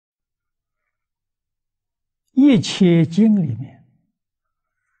一切经里面，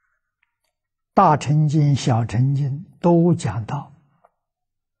大乘经、小乘经都讲到，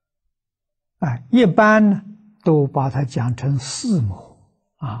一般呢都把它讲成四魔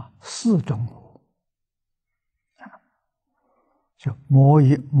四种魔就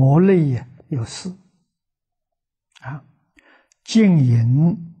魔类有四净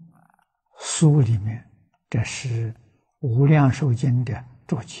隐书里面，这是无量寿经的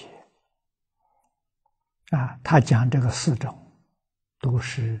注解他讲这个四种都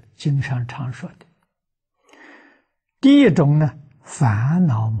是经上常说的。第一种呢，烦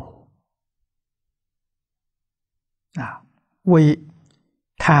恼魔为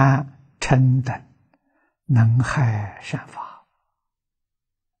贪嗔等能害善法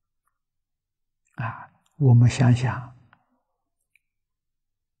我们想想，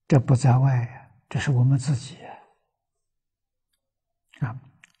这不在外这是我们自己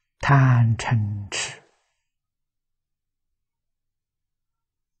贪嗔痴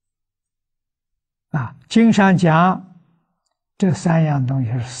经上讲这三样东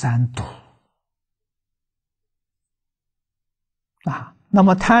西是三毒那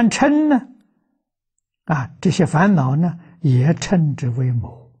么贪嗔呢这些烦恼呢也称之为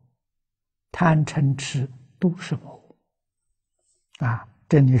魔，贪嗔痴都是魔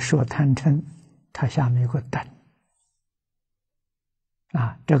这里说贪嗔，它下面有个等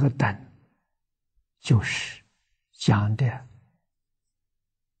这个等就是讲的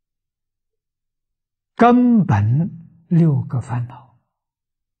根本6个烦恼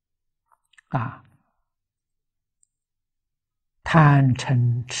贪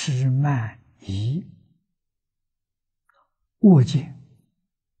嗔痴慢疑恶见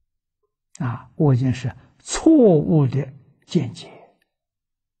恶见是错误的见解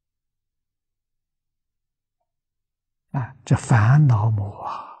这烦恼魔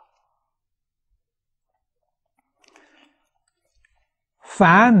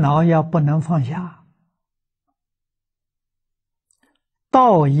烦恼要不能放下，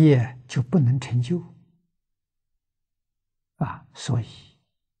道业就不能成就所以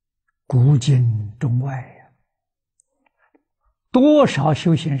古今中外多少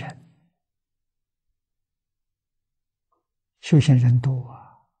修行人多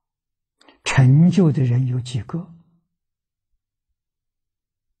成就的人有几个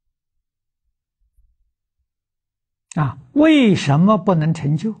为什么不能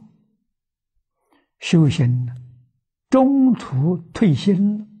成就？修行呢中途退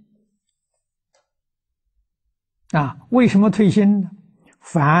心了为什么退心呢？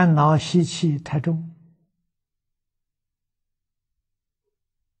烦恼习气太重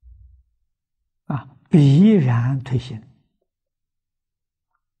必然退心。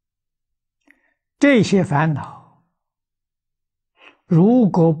这些烦恼如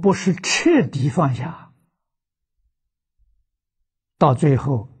果不是彻底放下，到最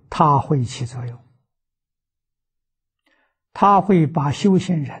后它会起作用，它会把修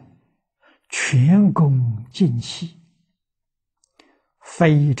行人全功尽弃，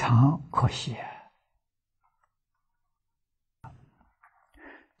非常可惜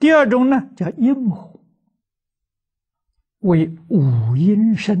第二种呢叫阴魔，为五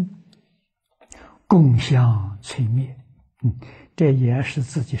阴身共相摧灭这也是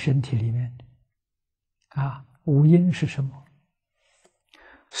自己身体里面的五阴是什么？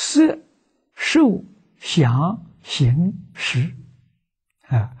色受想行识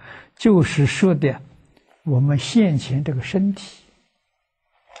就是说的我们现前这个身体，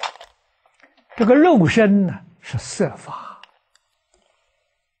这个肉身呢是色法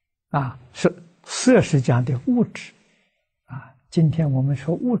是色是讲的物质今天我们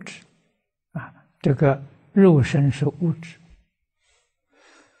说物质这个肉身是物质。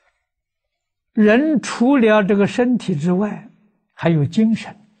人除了这个身体之外还有精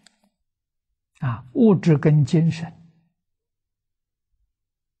神物质跟精神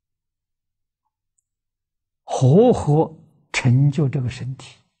合成就这个身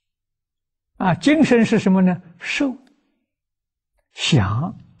体精神是什么呢？受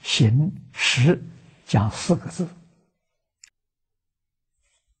想行识，讲4个字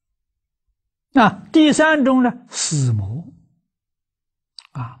第三种呢死魔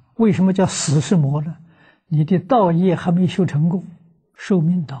为什么叫死是魔呢？你的道业还没修成功，寿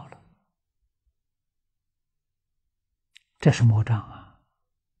命到了，这是魔障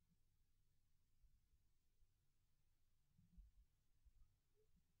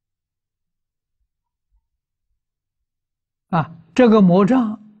这个魔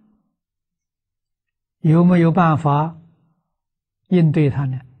障有没有办法应对它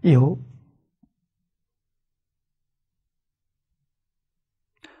呢？有。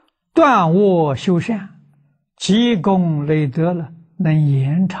断恶修善，积功累德了，能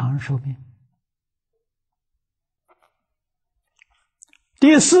延长寿命。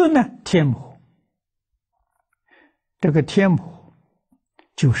第四呢，天魔。这个天魔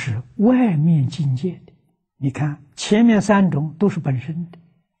就是外面境界的。你看前面三种都是本身的，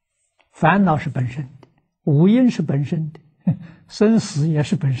烦恼是本身的，五阴是本身的，生死也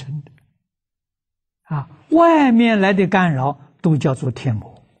是本身的。外面来的干扰都叫做天魔。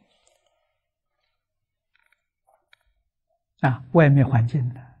外面环境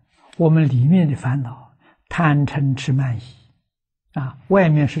的，我们里面的烦恼，贪嗔痴慢疑。外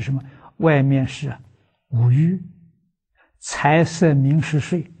面是什么？外面是五欲、财色名食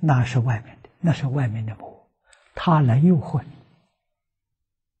睡，那是外面的，那是外面的魔，它来诱惑你。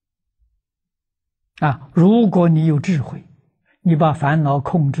如果你有智慧，你把烦恼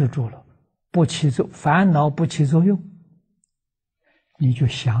控制住了，烦恼不起作用，你就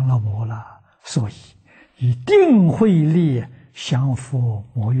降了魔了。所以一定会力降伏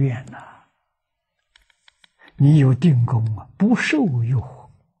魔怨呐。你有定功不受诱惑。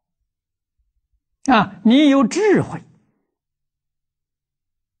你有智慧。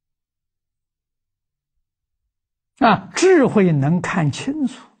智慧能看清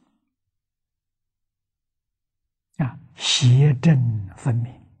楚。邪正分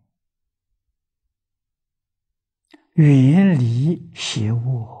明，远离邪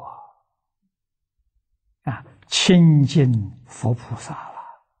恶亲近佛菩萨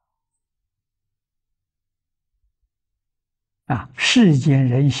了。世间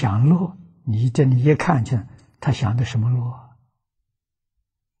人享乐，你这里一看见他想的什么乐？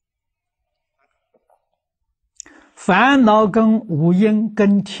烦恼跟五阴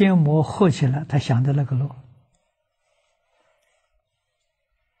跟天魔合起来，他想的那个乐。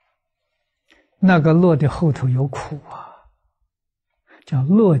那个乐的后头有苦叫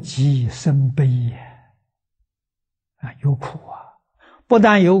乐极生悲也。有苦不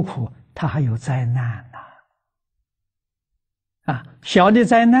但有苦，它还有灾难小的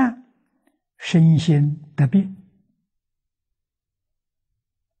灾难，身心得病，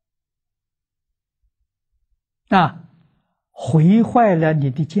毁坏了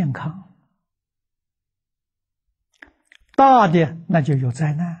你的健康。大的那就有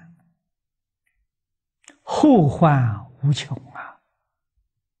灾难，后患无穷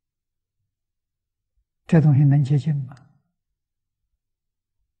这东西能接近吗？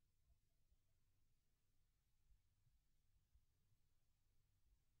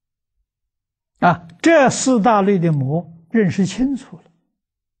这四大类的魔认识清楚了，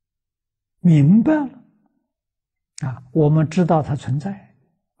明白了我们知道它存在，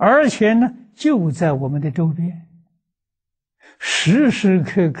而且呢就在我们的周边，时时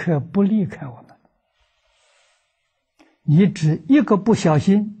刻刻不离开我们。你只一个不小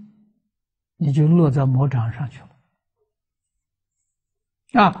心，你就落在魔掌上去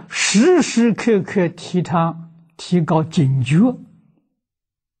了。时时刻刻提高警觉，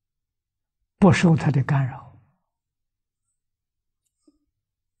不受它的干扰。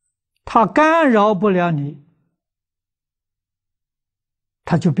它干扰不了你，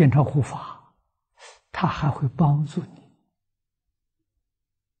它就变成护法，它还会帮助你。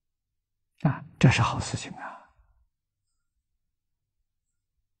这是好事情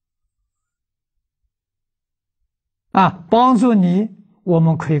帮助你，我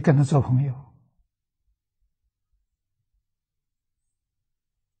们可以跟他做朋友。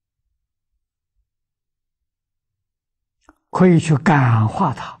可以去感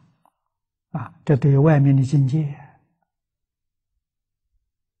化他这对于外面的境界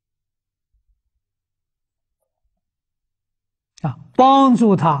帮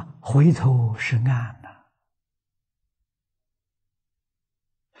助他回头是岸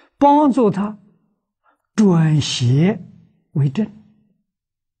帮助他转邪为正，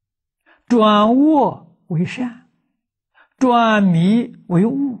转恶为善，转迷为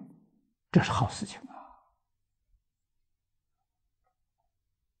悟，这是好事情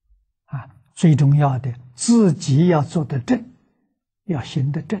最重要的，自己要做得正，要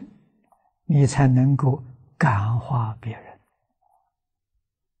行得正，你才能够感化别人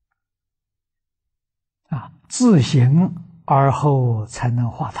自行而后才能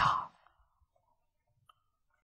化他。